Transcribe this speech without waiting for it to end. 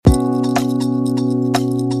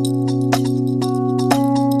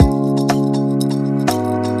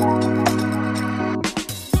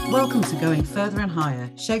Going Further and Higher,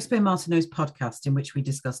 Shakespeare Martineau's podcast in which we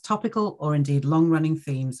discuss topical or indeed long-running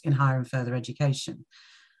themes in higher and further education.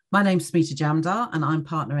 My name's Smita Jamdar and I'm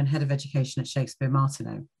partner and head of education at Shakespeare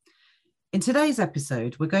Martineau. In today's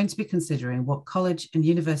episode, we're going to be considering what college and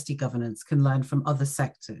university governance can learn from other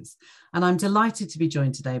sectors. And I'm delighted to be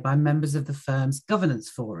joined today by members of the firm's Governance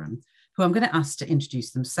Forum, who I'm going to ask to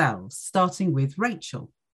introduce themselves, starting with Rachel.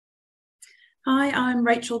 Hi, I'm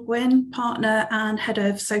Rachel Gwynn, partner and head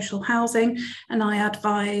of social housing, and I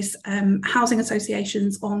advise housing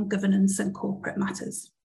associations on governance and corporate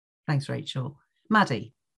matters. Thanks, Rachel.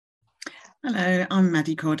 Maddie. Hello, I'm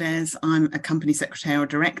Maddie Cordes. I'm a company secretarial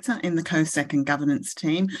director in the CoSec and governance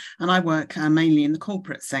team, and I work mainly in the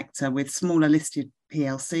corporate sector with smaller listed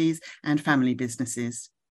PLCs and family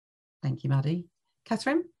businesses. Thank you, Maddie.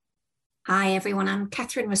 Catherine? Hi everyone, I'm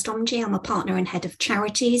Catherine Rastomji. I'm a partner and head of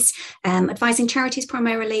charities, advising charities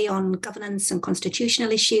primarily on governance and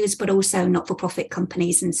constitutional issues, but also not-for-profit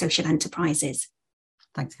companies and social enterprises.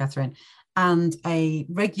 Thanks, Catherine. And a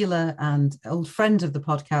regular and old friend of the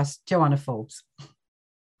podcast, Joanna Forbes.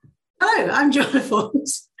 Hello, I'm Joanna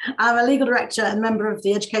Forbes. I'm a legal director and member of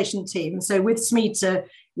the education team. So with SMETA,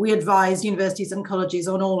 we advise universities and colleges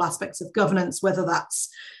on all aspects of governance, whether that's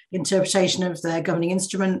interpretation of their governing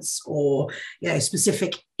instruments or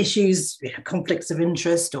specific issues, conflicts of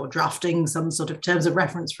interest or drafting some sort of terms of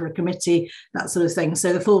reference for a committee, that sort of thing.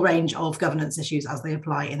 So the full range of governance issues as they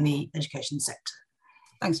apply in the education sector.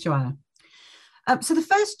 Thanks, Joanna. So the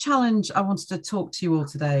first challenge I wanted to talk to you all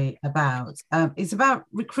today about is about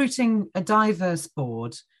recruiting a diverse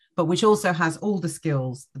board, but which also has all the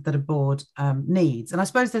skills that a board needs. And I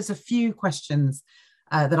suppose there's a few questions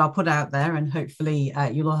that I'll put out there and hopefully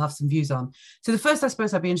you'll all have some views on. So the first I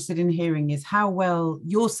suppose I'd be interested in hearing is how well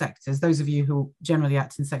your sectors, those of you who generally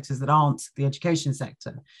act in sectors that aren't the education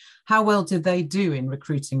sector, how well did they do in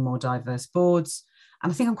recruiting more diverse boards?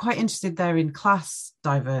 And I think I'm quite interested there in class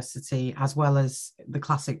diversity as well as the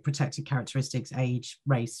classic protected characteristics, age,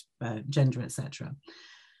 race, gender, etc.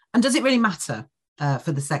 And does it really matter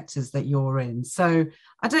for the sectors that you're in? So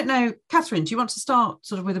I don't know, Catherine, do you want to start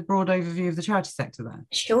sort of with a broad overview of the charity sector there?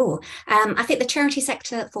 Sure. I think the charity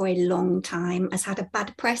sector for a long time has had a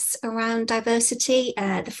bad press around diversity.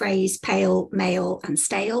 The phrase pale, male and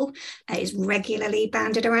stale is regularly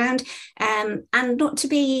bandied around. And not to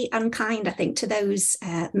be unkind, I think, to those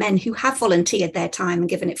men who have volunteered their time and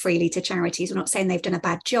given it freely to charities. We're not saying they've done a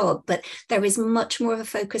bad job, but there is much more of a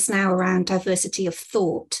focus now around diversity of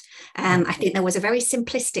thought. I think there was a very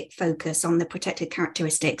simplistic focus on the protected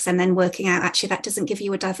characteristics and then working out actually that doesn't give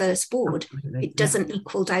you a diverse board. Absolutely. It doesn't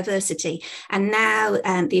equal diversity. And now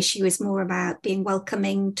the issue is more about being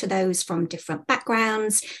welcoming to those from different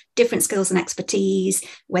backgrounds, different skills and expertise,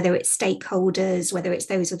 whether it's stakeholders, whether it's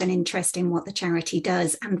those with an interest in what the charity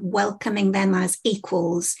does, and welcoming them as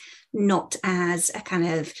equals, not as a kind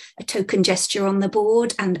of a token gesture on the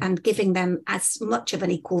board, and giving them as much of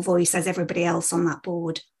an equal voice as everybody else on that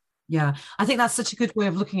board. Yeah, I think that's such a good way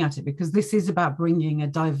of looking at it, because this is about bringing a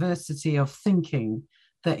diversity of thinking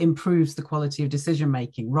that improves the quality of decision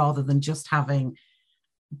making, rather than just having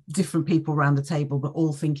different people around the table, but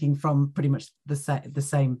all thinking from pretty much the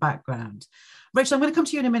same background. Rachel, I'm going to come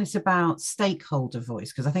to you in a minute about stakeholder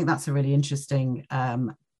voice, because I think that's a really interesting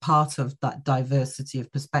part of that diversity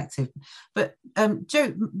of perspective. But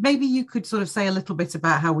Jo, maybe you could sort of say a little bit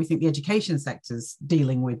about how we think the education sector's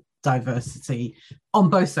dealing with diversity on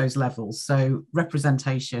both those levels, so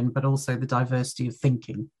representation, but also the diversity of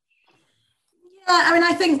thinking. Yeah, I mean,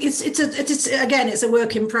 I think it's again, it's a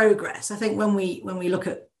work in progress. I think when we look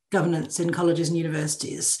at governance in colleges and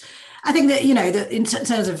universities, I think that that in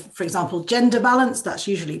terms of, for example, gender balance, that's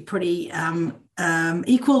usually pretty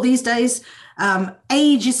equal these days.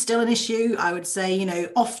 Age is still an issue, I would say.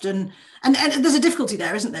 Often, and there's a difficulty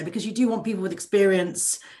there, isn't there? Because you do want people with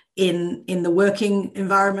experience in the working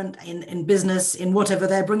environment, in business, in whatever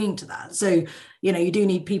they're bringing to that. So, you do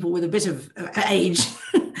need people with a bit of age.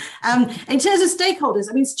 In terms of stakeholders,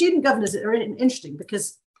 I mean, student governors are interesting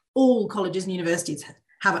because all colleges and universities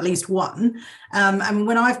have at least one. And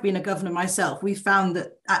when I've been a governor myself, we've found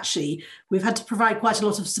that actually we've had to provide quite a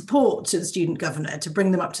lot of support to the student governor to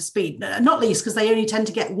bring them up to speed, not least because they only tend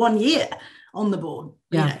to get 1 year on the board.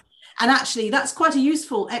 Yeah. And actually that's quite a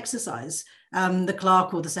useful exercise. The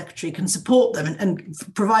clerk or the secretary can support them and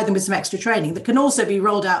provide them with some extra training that can also be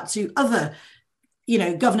rolled out to other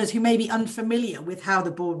governors who may be unfamiliar with how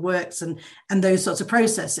the board works and those sorts of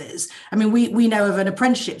processes. I mean, we know of an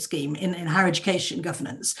apprenticeship scheme in higher education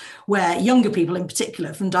governance where younger people in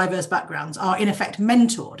particular from diverse backgrounds are in effect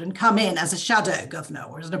mentored and come in as a shadow governor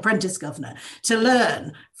or as an apprentice governor to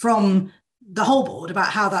learn from the whole board about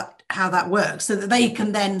how that works, so that they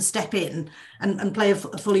can then step in and play a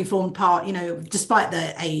fully formed part, despite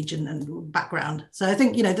their age and background. So I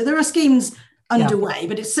think, there are schemes underway,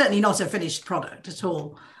 but it's certainly not a finished product at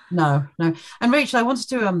all. No. And Rachel, I wanted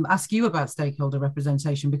to ask you about stakeholder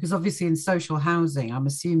representation, because obviously in social housing, I'm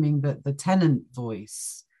assuming that the tenant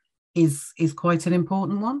voice is quite an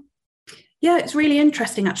important one. Yeah, it's really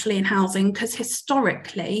interesting actually in housing, because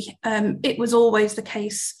historically it was always the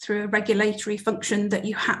case through a regulatory function that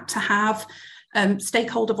you had to have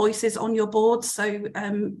stakeholder voices on your board. So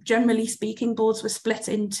generally speaking, boards were split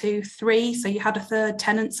into three. So you had a third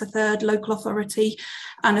tenants, a third local authority,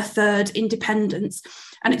 and a third independents.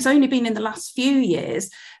 And it's only been in the last few years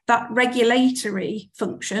that regulatory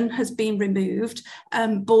function has been removed.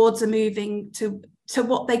 Boards are moving to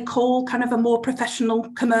what they call kind of a more professional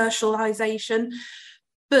commercialisation.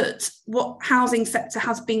 But what housing sector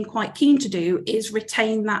has been quite keen to do is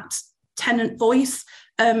retain that tenant voice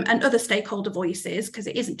and other stakeholder voices, because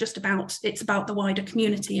it isn't just it's about the wider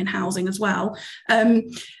community and housing as well.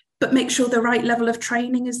 But make sure the right level of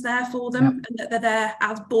training is there for them, and that they're there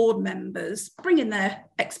as board members, bringing their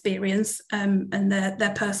experience and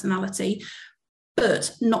their personality,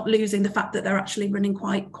 but not losing the fact that they're actually running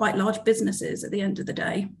quite large businesses at the end of the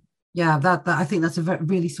day. Yeah, that I think that's a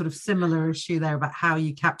really sort of similar issue there about how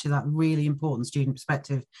you capture that really important student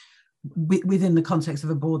perspective within the context of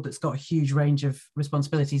a board that's got a huge range of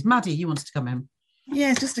responsibilities. Maddie, you wanted to come in.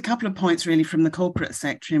 Yeah, just a couple of points really from the corporate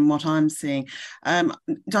sector in what I'm seeing.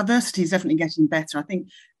 Diversity is definitely getting better. I think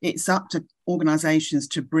it's up to organisations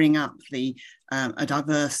to bring up a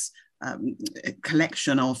diverse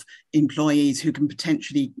collection of employees who can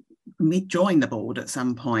potentially join the board at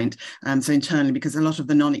some point. So internally, because a lot of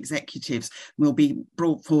the non-executives will be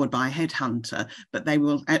brought forward by a headhunter, but they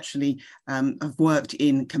will actually have worked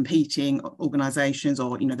in competing organisations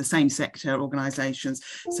or, the same sector organisations.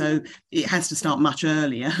 So it has to start much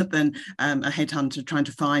earlier than a headhunter trying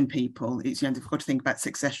to find people. It's, they've got to think about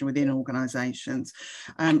succession within organisations.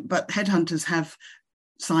 But headhunters have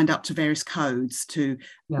signed up to various codes to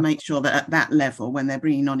make sure that at that level, when they're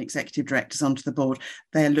bringing non-executive directors onto the board,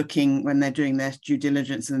 they're looking, when they're doing their due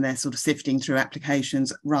diligence and they're sort of sifting through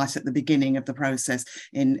applications right at the beginning of the process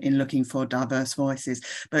in looking for diverse voices.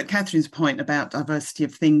 But Catherine's point about diversity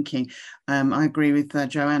of thinking, I agree with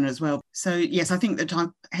Joanna as well. So yes, I think that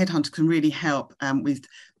headhunters can really help with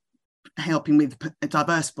helping with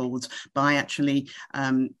diverse boards by actually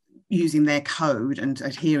using their code and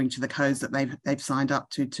adhering to the codes that they've signed up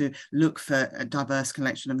to look for a diverse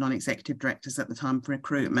collection of non-executive directors at the time of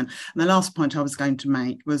recruitment. And the last point I was going to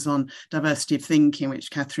make was on diversity of thinking, which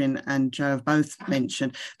Catherine and Jo have both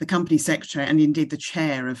mentioned. The company secretary and indeed the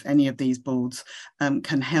chair of any of these boards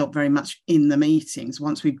can help very much in the meetings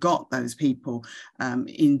once we've got those people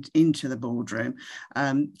into the boardroom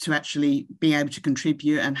to actually be able to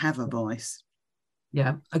contribute and have a voice.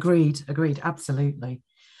 Yeah, agreed, absolutely.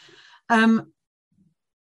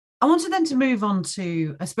 I wanted then to move on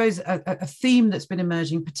to, I suppose, a theme that's been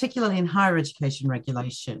emerging, particularly in higher education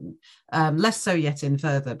regulation, less so yet in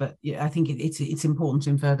further, but I think it's important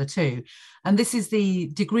in further too. And this is the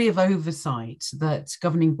degree of oversight that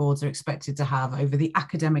governing boards are expected to have over the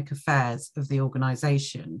academic affairs of the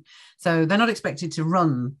organisation. So they're not expected to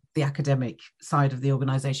run the academic side of the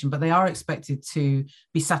organisation, but they are expected to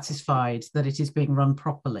be satisfied that it is being run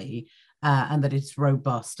properly and that it's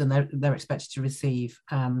robust, and they're expected to receive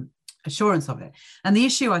assurance of it. And the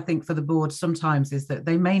issue, I think, for the board sometimes is that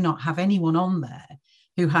they may not have anyone on there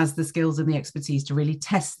who has the skills and the expertise to really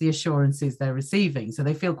test the assurances they're receiving. So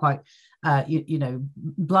they feel quite,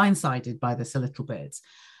 blindsided by this a little bit.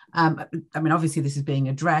 Obviously this is being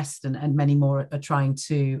addressed, and many more are trying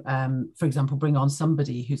to, for example, bring on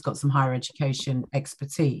somebody who's got some higher education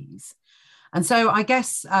expertise. And so I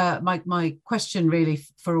guess my question really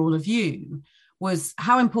for all of you was,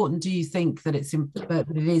 how important do you think that it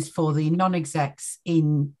is for the non-execs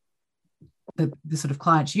in the sort of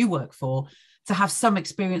clients you work for to have some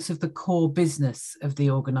experience of the core business of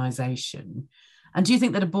the organisation? And do you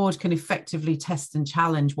think that a board can effectively test and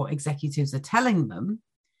challenge what executives are telling them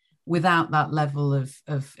without that level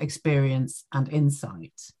of experience and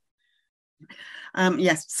insight?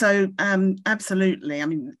 Yes, so absolutely. I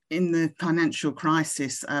mean, in the financial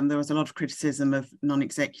crisis, there was a lot of criticism of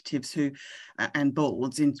non-executives and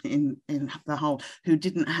boards in the whole who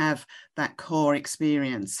didn't have that core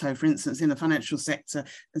experience. So, for instance, in the financial sector,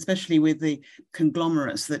 especially with the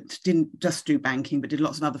conglomerates that didn't just do banking but did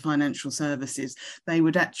lots of other financial services, they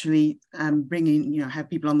would actually bring in, have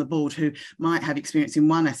people on the board who might have experience in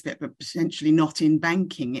one aspect but potentially not in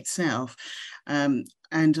banking itself.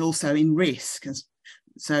 And also in risk.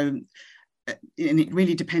 So and it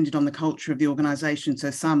really depended on the culture of the organisation.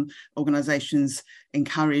 So some organisations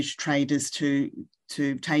encouraged traders to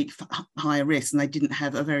take higher risks, and they didn't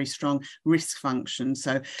have a very strong risk function.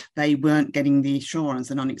 So they weren't getting the assurance,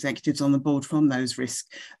 the non-executives on the board, from those risk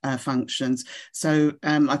functions. So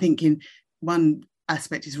I think in one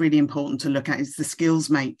aspect is really important to look at is the skills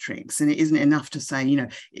matrix. And it isn't enough to say, you know,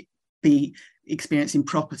 be experienced in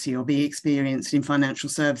property or be experienced in financial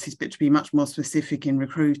services, but to be much more specific in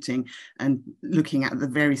recruiting and looking at the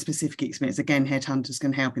very specific experience. Again, headhunters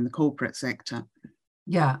can help in the corporate sector.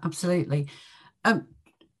 Yeah, absolutely.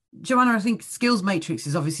 Joanna, I think skills matrix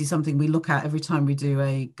is obviously something we look at every time we do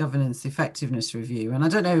a governance effectiveness review. And I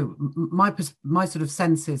don't know, my sort of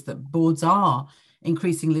sense is that boards are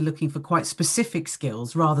increasingly looking for quite specific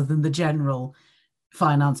skills rather than the general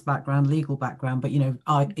finance background, legal background. But, you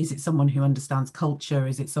know, is it someone who understands culture?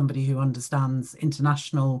 Is it somebody who understands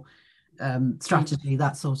international strategy,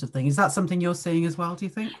 that sort of thing? Is that something you're seeing as well, do you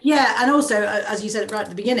think? Yeah, and also, as you said right at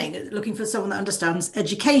the beginning, looking for someone that understands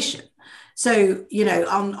education. So, you know,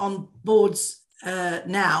 on boards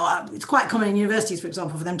now, it's quite common in universities, for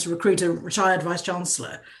example, for them to recruit a retired vice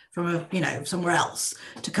chancellor from somewhere else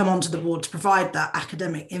to come onto the board to provide that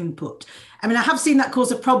academic input. I mean, I have seen that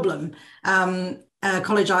cause a problem.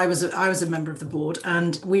 College, I was a member of the board,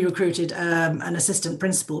 and we recruited an assistant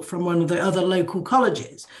principal from one of the other local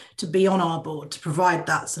colleges to be on our board to provide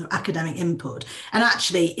that sort of academic input. And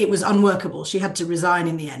actually, it was unworkable. She had to resign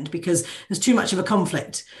in the end because there's too much of a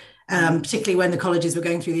conflict, particularly when the colleges were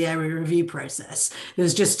going through the area review process. There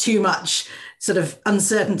was just too much sort of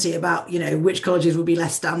uncertainty about, you know, which colleges would be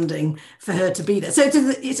left standing for her to be there. So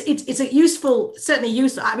it's a useful, certainly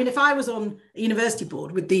useful. I mean, if I was on a university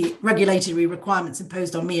board with the regulatory requirements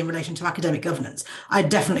imposed on me in relation to academic governance, I'd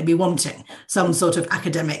definitely be wanting some sort of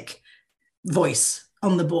academic voice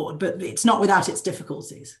on the board, but it's not without its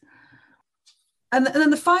difficulties. And then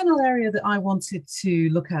the final area that I wanted to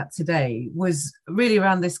look at today was really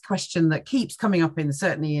around this question that keeps coming up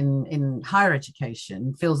certainly in higher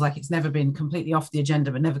education, feels like it's never been completely off the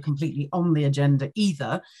agenda, but never completely on the agenda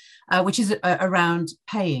either, which is around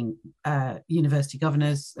paying university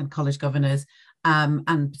governors and college governors,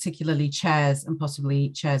 and particularly chairs and possibly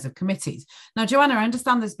chairs of committees. Now, Joanna, I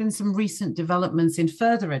understand there's been some recent developments in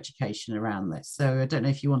further education around this. So I don't know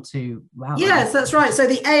if you want to... Yes, that's right. So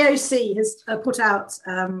the AOC has put out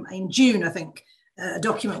in June, I think, a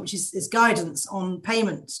document which is guidance on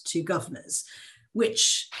payment to governors,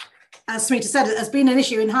 which, as Smita said, has been an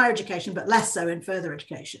issue in higher education, but less so in further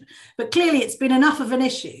education. But clearly it's been enough of an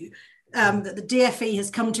issue that the DfE has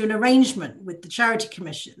come to an arrangement with the Charity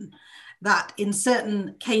Commission that in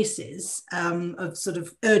certain cases of sort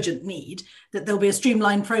of urgent need, that there'll be a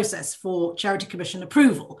streamlined process for Charity Commission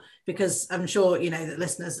approval, because I'm sure, you know, that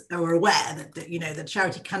listeners are aware that you know, the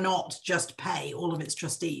charity cannot just pay all of its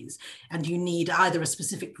trustees, and you need either a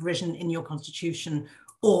specific provision in your constitution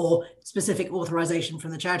or specific authorization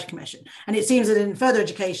from the Charity Commission. And it seems that in further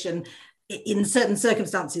education, in certain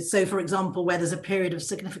circumstances, so for example, where there's a period of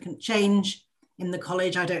significant change in the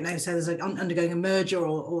college, I don't know, so there's undergoing a merger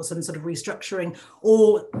or some sort of restructuring,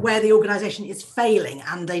 or where the organisation is failing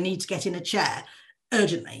and they need to get in a chair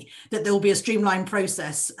urgently, that there will be a streamlined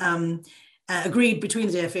process agreed between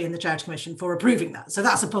the DfE and the Charity Commission for approving that. So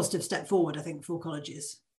that's a positive step forward, I think, for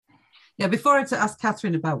colleges. Yeah, before I ask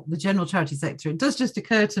Catherine about the general charity sector, it does just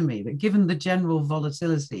occur to me that given the general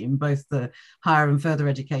volatility in both the higher and further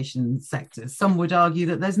education sectors, some would argue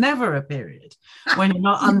that there's never a period when you're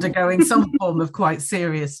not undergoing some form of quite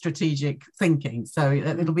serious strategic thinking. So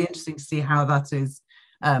it'll be interesting to see how that is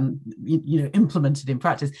implemented in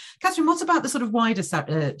practice. Catherine, what about the sort of wider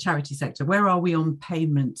charity sector? Where are we on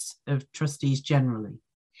payment of trustees generally?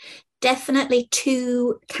 Definitely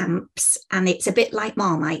two camps, and it's a bit like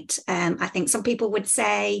Marmite. I think some people would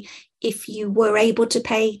say if you were able to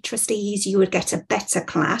pay trustees, you would get a better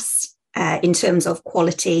class in terms of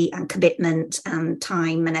quality and commitment and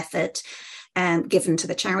time and effort given to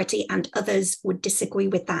the charity, and others would disagree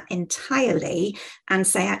with that entirely and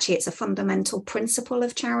say actually it's a fundamental principle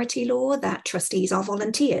of charity law that trustees are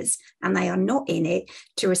volunteers and they are not in it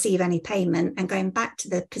to receive any payment. And going back to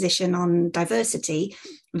the position on diversity,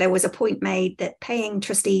 there was a point made that paying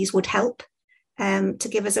trustees would help to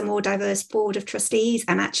give us a more diverse board of trustees,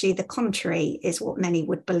 and actually the contrary is what many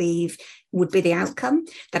would believe would be the outcome,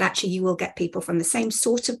 that actually you will get people from the same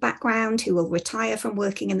sort of background who will retire from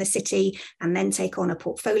working in the city and then take on a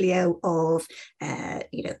portfolio of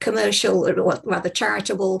commercial or rather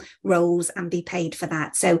charitable roles and be paid for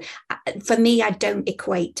that. So for me, I don't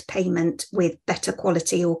equate payment with better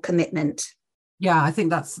quality or commitment. Yeah, I think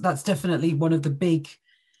that's definitely one of the big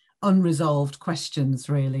unresolved questions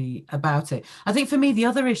really about it. I think for me, the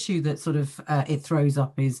other issue that sort of it throws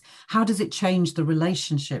up is how does it change the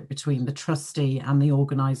relationship between the trustee and the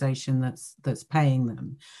organisation that's paying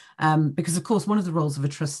them? Because of course, one of the roles of a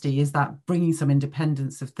trustee is that bringing some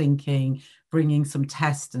independence of thinking, bringing some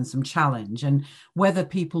test and some challenge, and whether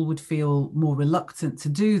people would feel more reluctant to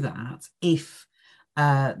do that if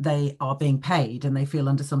they are being paid and they feel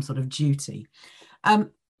under some sort of duty.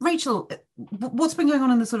 Rachel, what's been going on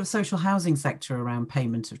in the sort of social housing sector around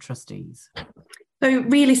payment of trustees? So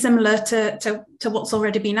really similar to what's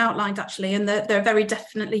already been outlined, actually, and there are very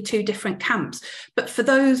definitely two different camps. But for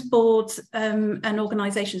those boards and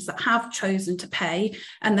organisations that have chosen to pay,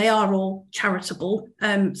 and they are all charitable,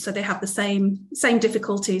 so they have the same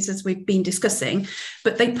difficulties as we've been discussing,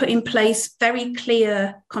 but they put in place very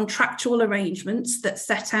clear contractual arrangements that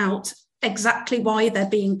set out exactly why they're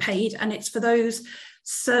being paid, and it's for those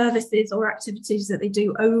services or activities that they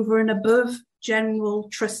do over and above general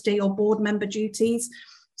trustee or board member duties.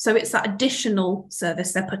 So it's that additional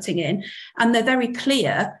service they're putting in, and they're very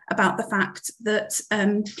clear about the fact that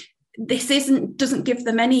this doesn't give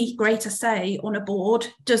them any greater say on a board,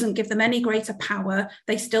 doesn't give them any greater power.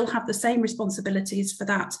 They still have the same responsibilities for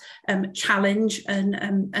that challenge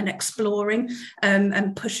and exploring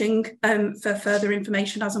and pushing for further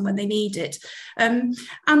information as and when they need it. And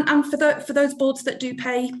for those boards that do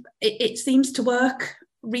pay, it seems to work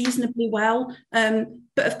reasonably well,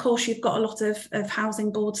 but of course you've got a lot of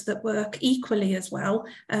housing boards that work equally as well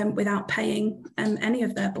without paying any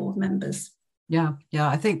of their board members. Yeah,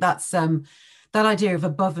 I think that's that idea of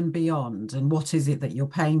above and beyond, and what is it that you're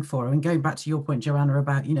paying for? And going back to your point, Joanna,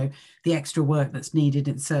 about the extra work that's needed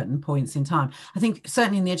at certain points in time. I think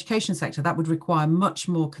certainly in the education sector that would require much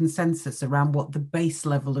more consensus around what the base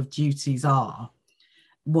level of duties are.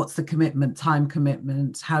 What's the commitment, time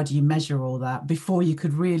commitment? How do you measure all that before you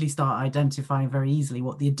could really start identifying very easily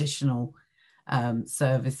what the additional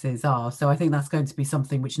services are? So I think that's going to be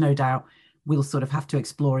something which no doubt we'll sort of have to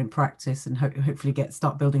explore in practice, and hopefully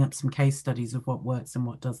start building up some case studies of what works and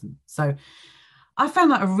what doesn't. So I found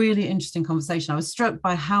that a really interesting conversation. I was struck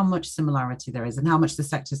by how much similarity there is and how much the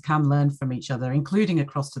sectors can learn from each other, including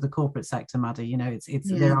across to the corporate sector, Maddie.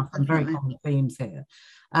 There are some very common themes here.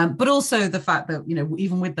 But also the fact that,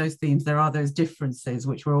 even with those themes, there are those differences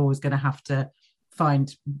which we're always going to have to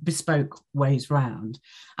find bespoke ways round.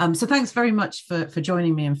 So thanks very much for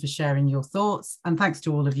joining me and for sharing your thoughts. And thanks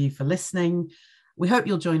to all of you for listening. We hope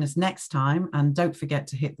you'll join us next time. And don't forget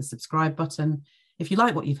to hit the subscribe button. If you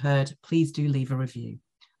like what you've heard, please do leave a review.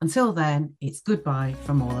 Until then, it's goodbye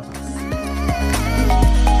from all of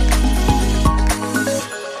us.